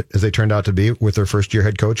disaster as they turned out to be with their first-year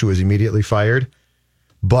head coach who was immediately fired.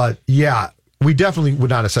 But, yeah, we definitely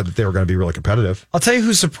would not have said that they were going to be really competitive. I'll tell you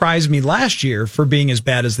who surprised me last year for being as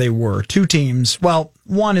bad as they were. Two teams. Well,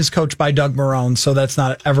 one is coached by Doug Marrone, so that's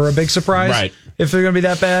not ever a big surprise right. if they're going to be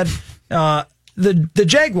that bad. The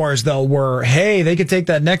Jaguars, though, were, hey, they could take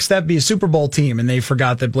that next step, be a Super Bowl team, and they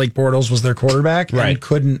forgot that Blake Bortles was their quarterback right. and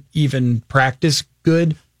couldn't even practice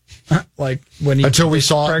good. Like when he until we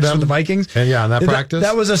saw them with the Vikings. And yeah, in that practice.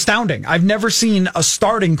 That was astounding. I've never seen a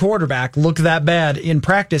starting quarterback look that bad in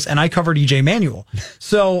practice, and I covered EJ Manuel.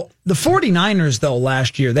 So the 49ers, though,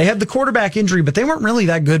 last year, they had the quarterback injury, but they weren't really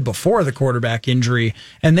that good before the quarterback injury,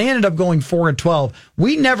 and they ended up going 4-12.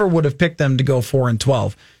 We never would have picked them to go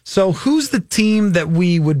 4-12. So who's the team that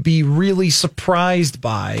we would be really surprised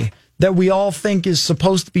by that we all think is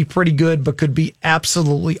supposed to be pretty good but could be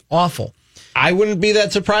absolutely awful? I wouldn't be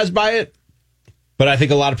that surprised by it, but I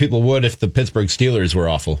think a lot of people would if the Pittsburgh Steelers were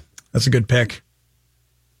awful. That's a good pick.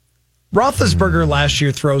 Roethlisberger last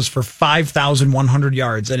year throws for 5,100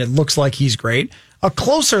 yards, and it looks like he's great. A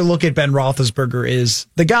closer look at Ben Roethlisberger is,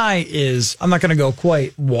 the guy is, I'm not going to go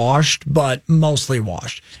quite washed, but mostly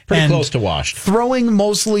washed. Pretty close to washed. Throwing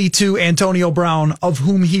mostly to Antonio Brown, of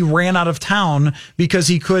whom he ran out of town because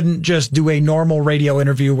he couldn't just do a normal radio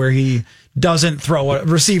interview where he doesn't throw a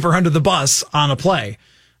receiver under the bus on a play.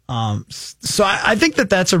 So I think that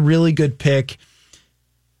that's a really good pick.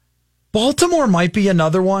 Baltimore might be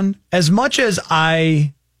another one. As much as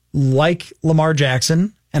I like Lamar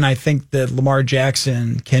Jackson, and I think that Lamar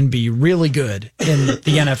Jackson can be really good in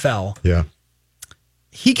the NFL. Yeah.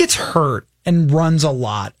 He gets hurt and runs a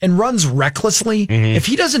lot and runs recklessly. Mm-hmm. If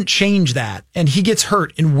he doesn't change that and he gets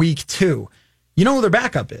hurt in week 2, you know who their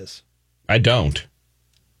backup is? I don't.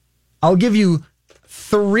 I'll give you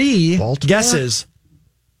 3 Baltimore? guesses.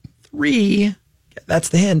 3. That's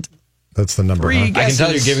the hint. That's the number. 3 huh? guesses. I can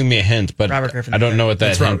tell you're giving me a hint, but I don't know what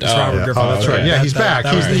that hint is. Robert Griffin. Oh, that's right. Yeah, he's back.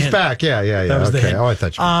 He's back. Yeah. That was the Okay. hint. Oh, I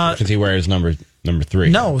thought you. Since he wears number 3.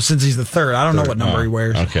 No, since he's the 3rd. I don't know what number he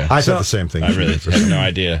wears. Okay. I thought the same thing. I really have no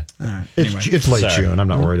idea. Right, it's late June. I'm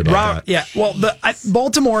not worried about that. Yeah, well,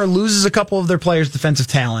 Baltimore loses a couple of their players' defensive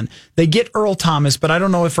talent. They get Earl Thomas, but I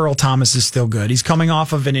don't know if Earl Thomas is still good. He's coming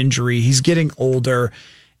off of an injury. He's getting older.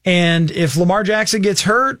 And if Lamar Jackson gets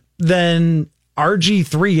hurt, then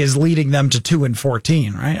RG3 is leading them to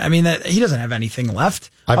 2-14, right? I mean, he doesn't have anything left.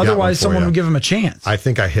 Otherwise, someone would give him a chance. I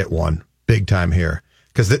think I hit one big time here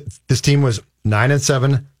because this team was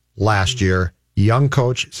 9-7 last year. Young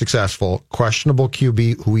coach, successful, questionable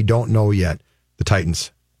QB who we don't know yet. The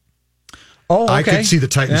Titans. Oh, okay. I could see the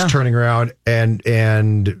Titans turning around and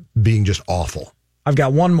being just awful. I've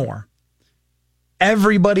got one more.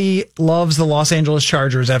 Everybody loves the Los Angeles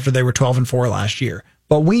Chargers after they were 12-4 last year.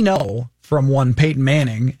 But we know from one Peyton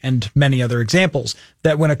Manning and many other examples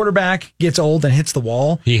that when a quarterback gets old and hits the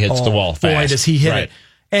wall, he hits the wall fast. Boy, does he hit it.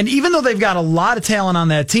 And even though they've got a lot of talent on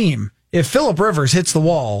that team, if Phillip Rivers hits the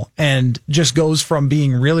wall and just goes from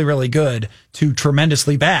being really, really good to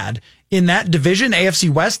tremendously bad, in that division, AFC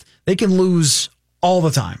West, they can lose all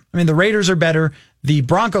the time. I mean, the Raiders are better. The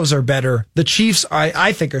Broncos are better. The Chiefs,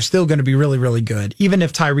 I think, are still going to be really, really good, even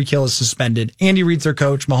if Tyreek Hill is suspended. Andy Reid's their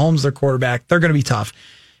coach. Mahomes their quarterback. They're going to be tough.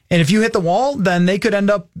 And if you hit the wall, then they could end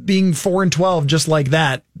up being 4-12 just like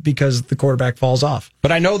that because the quarterback falls off.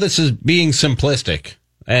 But I know this is being simplistic,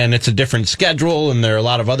 and it's a different schedule, and there are a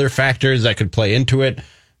lot of other factors that could play into it.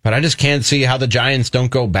 But I just can't see how the Giants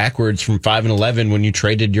don't go backwards from 5-11 when you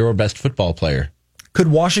traded your best football player. Could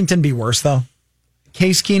Washington be worse, though?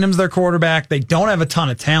 Case Keenum's their quarterback. They don't have a ton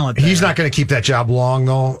of talent there. He's not going to keep that job long,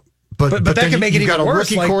 though. But that can make it even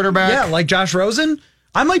worse. Rookie quarterback. Yeah, like Josh Rosen.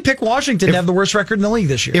 I might pick Washington to have the worst record in the league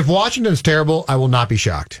this year. If Washington's terrible, I will not be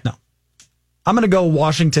shocked. No. I'm going to go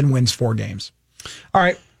Washington wins 4 games. All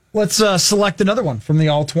right, let's select another one from the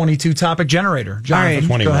All-22 topic generator.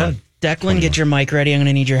 Jonathan, all right, go ahead. Declan, get your mic ready. I'm going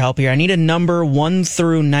to need your help here. I need a number 1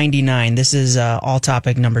 through 99. This is all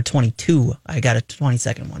topic number 22. I got a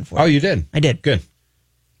 20-second one for you. Oh, you did? I did. Good.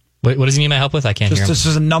 What does he need my help with? I can't hear him. This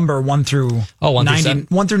is a number 1 through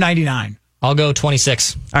 1 through 99. I'll go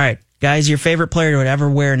 26. All right. Guys, your favorite player to ever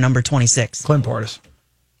wear number 26? Clint Portis.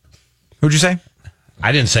 Who'd you say?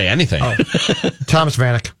 I didn't say anything. Thomas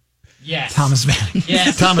Vanek. Yes. Thomas Vanek.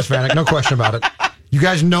 Yes. Thomas Vanek, no question about it. You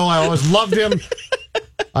guys know I always loved him.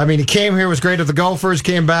 I mean, he came here, was great at the Gophers,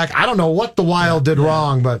 came back. I don't know what the Wild did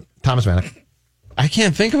wrong, but Thomas Vanek. I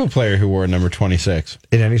can't think of a player who wore number 26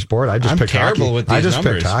 in any sport. I'm terrible hockey. with these I just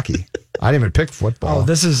numbers. picked hockey. I didn't even pick football. Oh,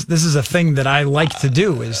 this is a thing that I like to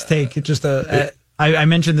do. Is take just I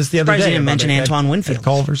mentioned this the other day. You didn't mention Antoine Winfield.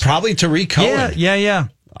 Culver's. Probably Tariq Cohen. Yeah.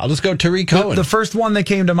 I'll just go Tariq Cohen. The first one that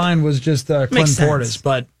came to mind was just Clint Portis,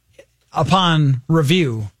 but upon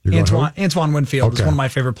review, Antoine Winfield is one of my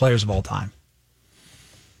favorite players of all time.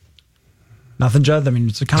 Nothing, Judd. I mean,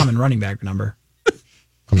 it's a common running back number.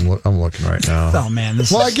 I'm looking right now. Oh man,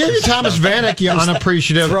 I gave you Thomas Vanek. You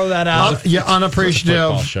unappreciative. Throw that out. You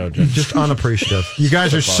unappreciative. Show, just unappreciative. You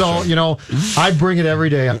guys are so. I bring it every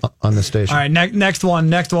day on the station. All right, next one.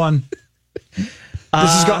 This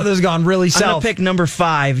has gone really south. I'm gonna pick number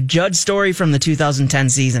 5, Judd Story from the 2010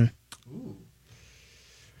 season.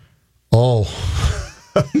 Oh,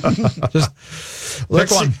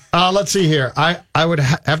 let's see here. I would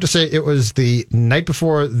have to say it was the night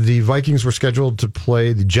before the Vikings were scheduled to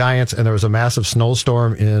play the Giants, and there was a massive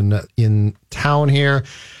snowstorm in town here.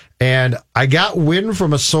 And I got wind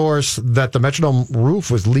from a source that the Metrodome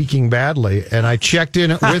roof was leaking badly. And I checked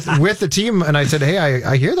in with the team and I said, hey,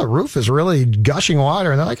 I hear the roof is really gushing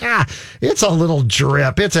water. And they're like, it's a little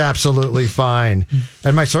drip. It's absolutely fine.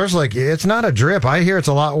 And my source was like, it's not a drip. I hear it's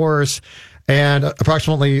a lot worse. And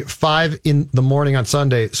approximately 5 in the morning on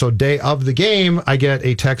Sunday, so day of the game, I get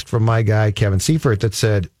a text from my guy, Kevin Seifert, that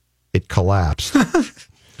said it collapsed.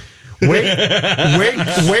 Wake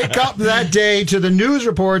up that day to the news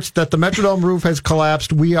reports that the Metrodome roof has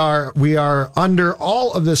collapsed. We are under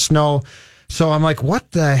all of this snow. So I'm like, what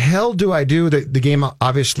the hell do I do? The game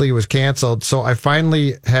obviously was canceled. So I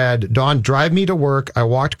finally had Dawn drive me to work. I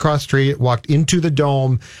walked across the street, walked into the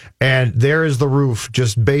dome, and there is the roof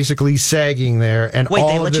just basically sagging there. And wait, all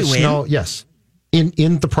they of let this you snow, in? yes,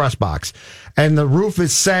 in the press box. And the roof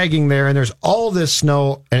is sagging there, and there's all this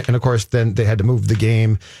snow. And of course, then they had to move the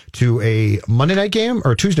game to a Monday night game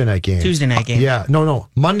or a Tuesday night game? Tuesday night game. Yeah, no.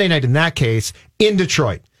 Monday night in that case, in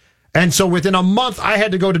Detroit. And so within a month, I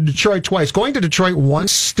had to go to Detroit twice. Going to Detroit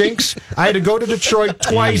once stinks. I had to go to Detroit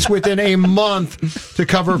twice within a month to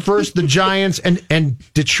cover first the Giants and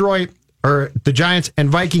Detroit, or the Giants and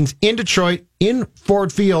Vikings in Detroit, in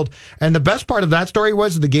Ford Field. And the best part of that story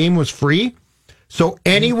was the game was free. So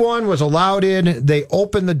anyone was allowed in. They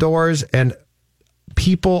opened the doors and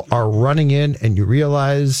people are running in, and you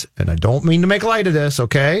realize, and I don't mean to make light of this,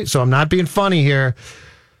 okay? So I'm not being funny here.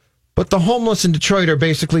 But the homeless in Detroit are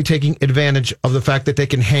basically taking advantage of the fact that they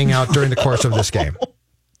can hang out during the course of this game.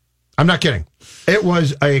 I'm not kidding. It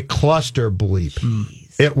was a cluster bleep.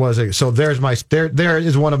 It was there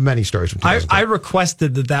is one of many stories from 2010. I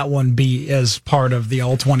requested that one be as part of the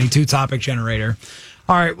all 22 topic generator.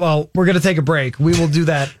 All right, well, we're going to take a break. We will do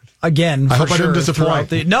that again. I for hope sure I didn't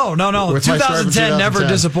disappoint. No. With my story from 2010 never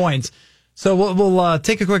disappoints. So we'll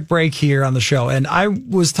take a quick break here on the show. And I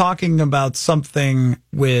was talking about something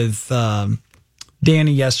with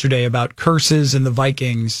Danny yesterday about curses and the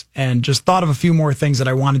Vikings, and just thought of a few more things that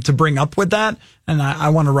I wanted to bring up with that. And I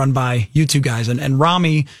want to run by you two guys. And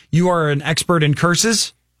Rami, you are an expert in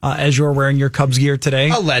curses, as you're wearing your Cubs gear today.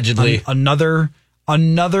 Allegedly. Another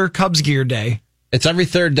Cubs gear day. It's every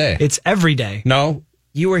third day. It's every day. No.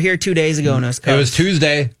 You were here 2 days ago, Cubs. It was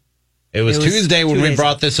Tuesday. It was Tuesday when we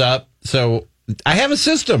brought this up. So I have a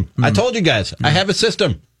system. I told you guys, I have a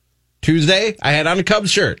system. Tuesday, I had on a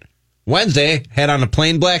Cubs shirt. Wednesday, had on a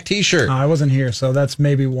plain black T-shirt. I wasn't here, so that's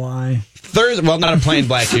maybe why. Thursday, well, not a plain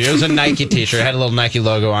black T-shirt. It was a Nike T-shirt. It had a little Nike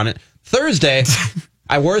logo on it. Thursday,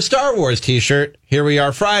 I wore a Star Wars T-shirt. Here we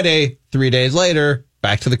are Friday, 3 days later,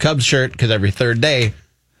 back to the Cubs shirt, because every third day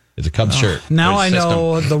is a Cubs shirt. Now I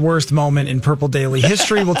know the worst moment in Purple Daily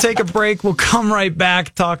history. We'll take a break. We'll come right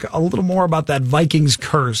back, talk a little more about that Vikings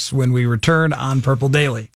curse when we return on Purple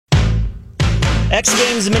Daily. X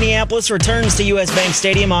Games Minneapolis returns to U.S. Bank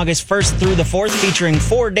Stadium August 1st through the 4th, featuring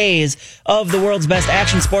 4 days of the world's best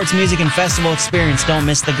action sports, music, and festival experience. Don't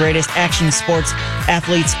miss the greatest action sports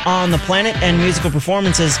athletes on the planet and musical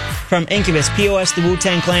performances from Incubus, POS, the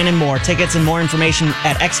Wu-Tang Clan, and more. Tickets and more information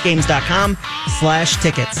at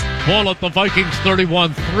xgames.com/tickets. Ball at the Vikings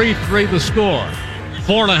 31, 3-3 the score.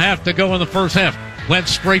 4.5 to go in the first half.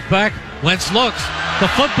 Wentz straight back. Wentz looks. The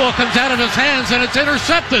football comes out of his hands, and it's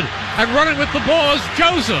intercepted. And running with the ball is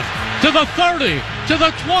Joseph. To the 30, to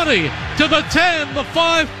the 20, to the 10, the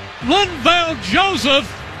 5. Linval Joseph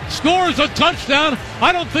scores a touchdown.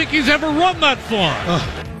 I don't think he's ever run that far.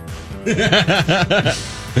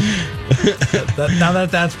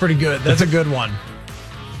 That's pretty good. That's a good one.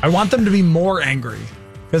 I want them to be more angry.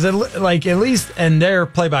 Because at least, and their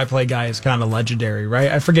play-by-play guy is kind of legendary, right?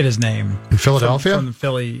 I forget his name. In Philadelphia? From the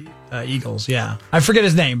Philly Eagles, yeah. I forget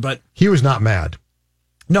his name, but... He was not mad.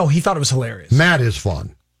 No, he thought it was hilarious. Mad is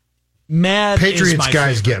fun. Mad Patriots is my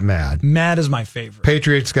guys favorite. get mad. Mad is my favorite.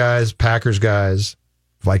 Patriots guys, Packers guys,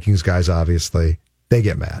 Vikings guys, obviously, they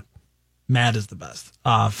get mad. Mad is the best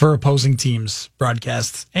for opposing teams'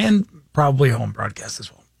 broadcasts and probably home broadcasts as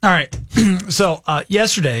well. All right. So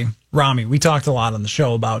yesterday, Rami, we talked a lot on the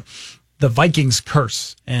show about the Vikings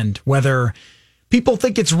curse and whether people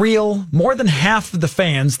think it's real. More than half of the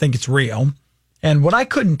fans think it's real. And what I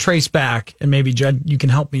couldn't trace back, and maybe, Judd, you can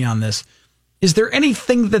help me on this, is there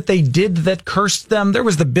anything that they did that cursed them? There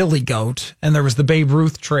was the Billy Goat, and there was the Babe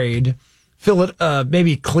Ruth trade.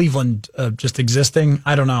 Maybe Cleveland just existing.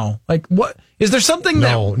 I don't know. Like, what is there something we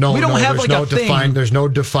don't have like a thing? There's no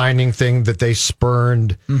defining thing that they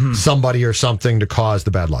spurned somebody or something to cause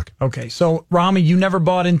the bad luck. Okay, so Rami, you never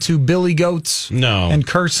bought into Billy Goats, and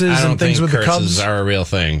curses and things with the Cubs. Curses are a real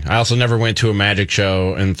thing. I also never went to a magic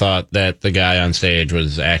show and thought that the guy on stage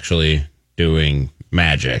was actually doing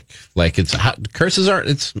magic. Like curses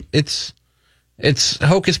aren't. It's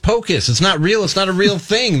hocus pocus. It's not real. It's not a real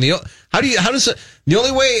thing. The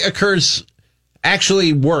only way a curse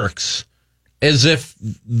actually works is if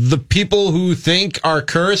the people who think are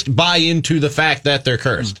cursed buy into the fact that they're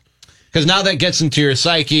cursed. Because now that gets into your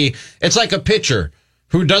psyche. It's like a pitcher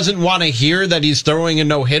who doesn't want to hear that he's throwing a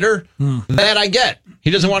no-hitter. That I get. He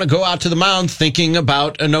doesn't want to go out to the mound thinking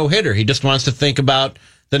about a no-hitter. He just wants to think about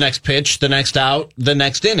the next pitch, the next out, the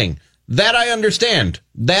next inning. That I understand.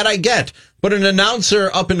 That I get. But an announcer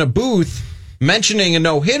up in a booth mentioning a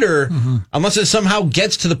no-hitter, unless it somehow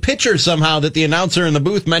gets to the pitcher somehow that the announcer in the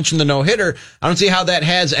booth mentioned the no-hitter, I don't see how that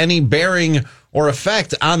has any bearing or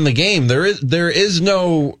effect on the game. There is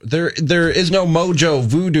no mojo,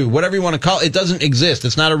 voodoo, whatever you want to call it. It doesn't exist.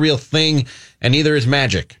 It's not a real thing, and neither is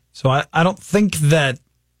magic. So I don't think that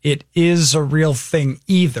it is a real thing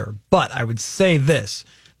either. But I would say this,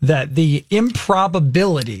 that the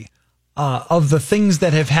improbability of the things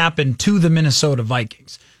that have happened to the Minnesota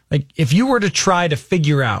Vikings. Like, if you were to try to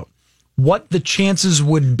figure out what the chances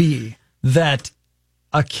would be that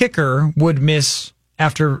a kicker would miss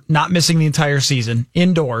after not missing the entire season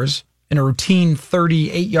indoors in a routine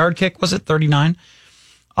 38-yard kick, was it 39?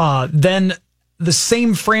 Then the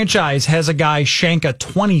same franchise has a guy shank a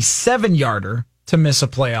 27-yarder to miss a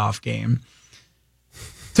playoff game.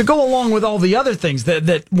 To go along with all the other things,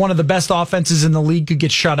 that one of the best offenses in the league could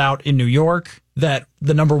get shut out in New York, that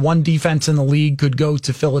the number one defense in the league could go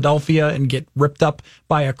to Philadelphia and get ripped up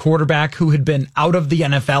by a quarterback who had been out of the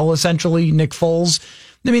NFL, essentially, Nick Foles.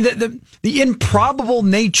 I mean, the improbable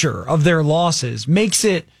nature of their losses makes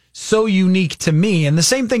it so unique to me. And the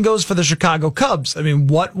same thing goes for the Chicago Cubs. I mean,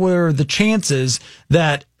 what were the chances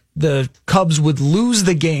that the Cubs would lose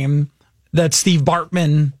the game that Steve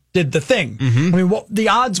Bartman did the thing? I mean, the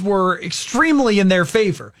odds were extremely in their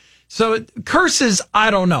favor. So curses,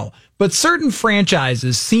 I don't know. But certain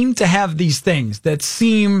franchises seem to have these things that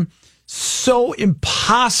seem so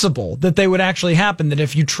impossible that they would actually happen, that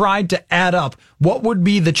if you tried to add up what would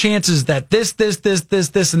be the chances that this,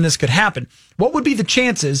 and this could happen, what would be the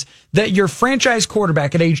chances that your franchise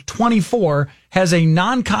quarterback at age 24 has a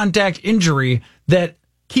non-contact injury that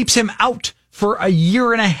keeps him out for a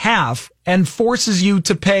year and a half and forces you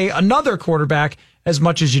to pay another quarterback as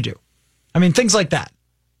much as you do? I mean, things like that.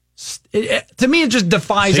 To me, it just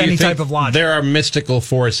defies any type of logic. There are mystical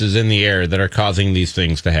forces in the air that are causing these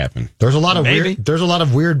things to happen. There's a lot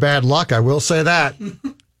of weird bad luck, I will say that.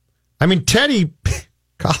 I mean, Teddy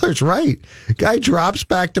Collar's right. Guy drops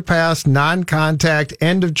back to pass, non-contact,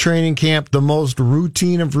 end of training camp, the most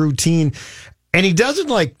routine of routine. And he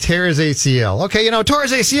doesn't tear his ACL. Okay, tore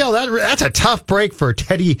his ACL. That's a tough break for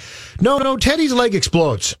Teddy. No, Teddy's leg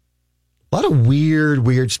explodes. A lot of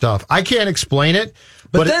weird stuff. I can't explain it.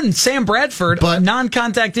 But then Sam Bradford, a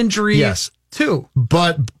non-contact injury, yes, too.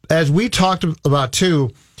 But as we talked about,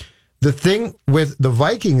 too, the thing with the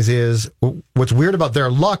Vikings is, what's weird about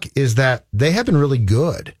their luck is that they have been really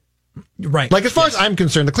good. Right. As far as I'm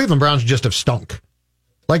concerned, the Cleveland Browns just have stunk.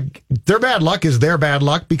 Their bad luck is their bad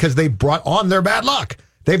luck because they brought on their bad luck.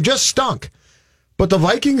 They've just stunk. But the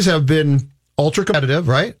Vikings have been ultra competitive,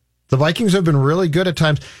 right? The Vikings have been really good at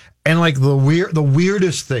times. And the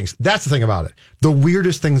weirdest things, that's the thing about it. The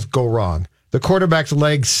weirdest things go wrong. The quarterback's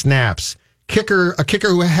leg snaps. A kicker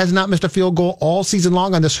who has not missed a field goal all season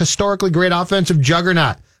long on this historically great offensive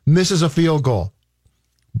juggernaut misses a field goal.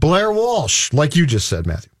 Blair Walsh, like you just said,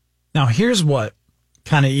 Matthew. Now, here's what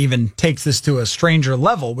kind of even takes this to a stranger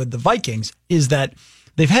level with the Vikings, is that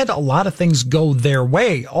they've had a lot of things go their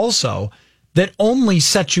way also. that only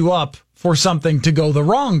set you up for something to go the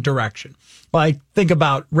wrong direction. Like, think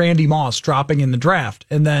about Randy Moss dropping in the draft,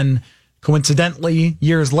 and then coincidentally,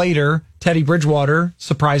 years later, Teddy Bridgewater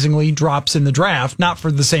surprisingly drops in the draft, not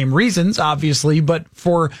for the same reasons, obviously, but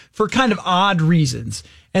for kind of odd reasons.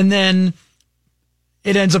 And then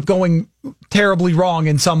it ends up going terribly wrong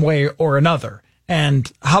in some way or another.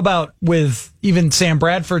 And how about with even Sam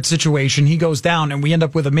Bradford's situation? He goes down and we end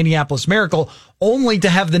up with a Minneapolis Miracle only to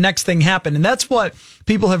have the next thing happen. And that's what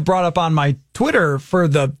people have brought up on my Twitter for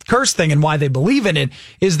the curse thing and why they believe in it,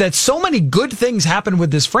 is that so many good things happen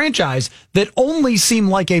with this franchise that only seem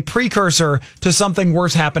like a precursor to something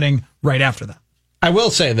worse happening right after that. I will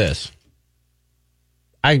say this.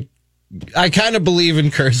 I kind of believe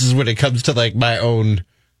in curses when it comes to like my own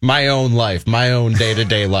life, my own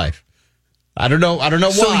day-to-day life. I don't know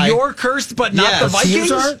why. So you're cursed, but not the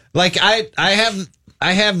Vikings? Like I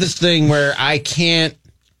have this thing where I can't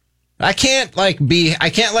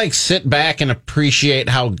sit back and appreciate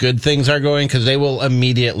how good things are going, because they will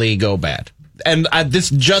immediately go bad. And this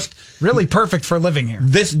just really perfect for living here.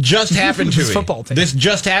 This just happened to me. Football team. This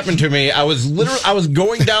just happened to me. I was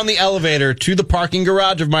going down the elevator to the parking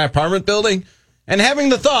garage of my apartment building and having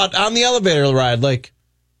the thought on the elevator ride, like,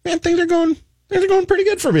 man, things are going pretty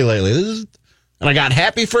good for me lately. And I got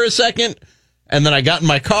happy for a second, and then I got in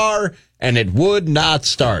my car, and it would not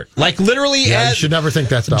start. Like, literally, you should never think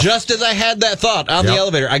that stuff. Just as I had that thought on the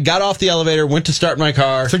elevator, I got off the elevator, went to start my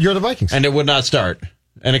car. So you're the Vikings. And it would not start.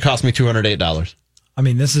 And it cost me $208. I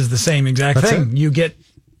mean, this is the same exact thing.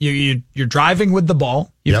 You're driving with the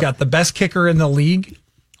ball. You've got the best kicker in the league.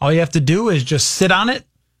 All you have to do is just sit on it,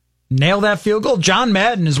 nail that field goal. John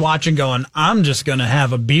Madden is watching going, I'm just going to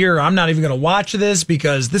have a beer. I'm not even going to watch this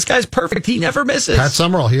because this guy's perfect. He never misses. Pat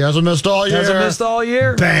Summerall, he hasn't missed all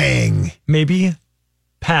year. Bang. Maybe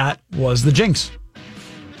Pat was the jinx.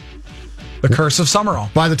 The curse of Summerall.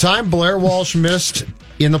 By the time Blair Walsh missed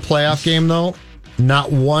in the playoff game, though,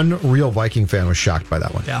 not one real Viking fan was shocked by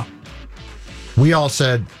that one. Yeah. We all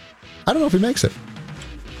said, I don't know if he makes it.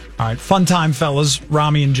 All right, fun time, fellas.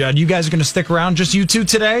 Rami and Judd, you guys are going to stick around, just you two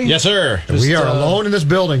today? Yes, sir. We are alone in this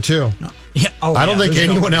building, too. Yeah. I don't think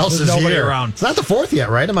anyone else is here. Around. It's not the 4th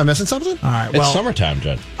yet, right? Am I missing something? All right, it's summertime,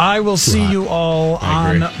 Judd. I will see you all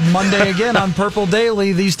on Monday again on Purple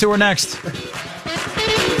Daily. These two are next.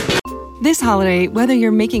 This holiday, whether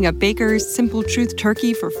you're making a Baker's Simple Truth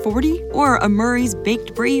turkey for 40 or a Murray's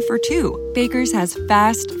Baked Brie for 2, Baker's has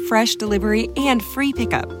fast, fresh delivery and free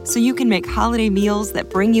pickup, so you can make holiday meals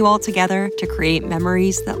that bring you all together to create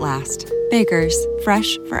memories that last. Baker's,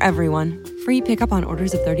 fresh for everyone. Free pickup on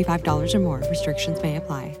orders of $35 or more. Restrictions may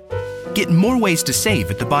apply. Get more ways to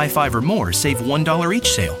save at the Buy 5 or More Save $1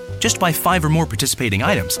 each sale. Just buy 5 or more participating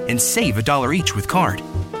items and save $1 each with card.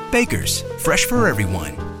 Baker's, fresh for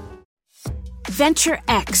everyone. Venture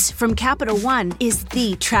X from Capital One is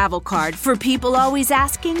the travel card for people always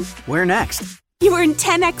asking, where next? You earn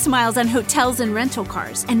 10x miles on hotels and rental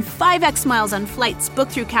cars, and 5x miles on flights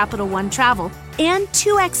booked through Capital One Travel, and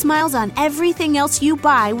 2x miles on everything else you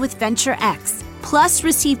buy with Venture X. Plus,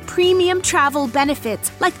 receive premium travel benefits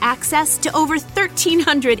like access to over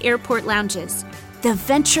 1,300 airport lounges. The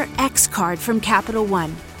Venture X card from Capital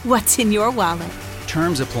One. What's in your wallet?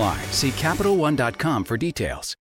 Terms apply. See CapitalOne.com for details.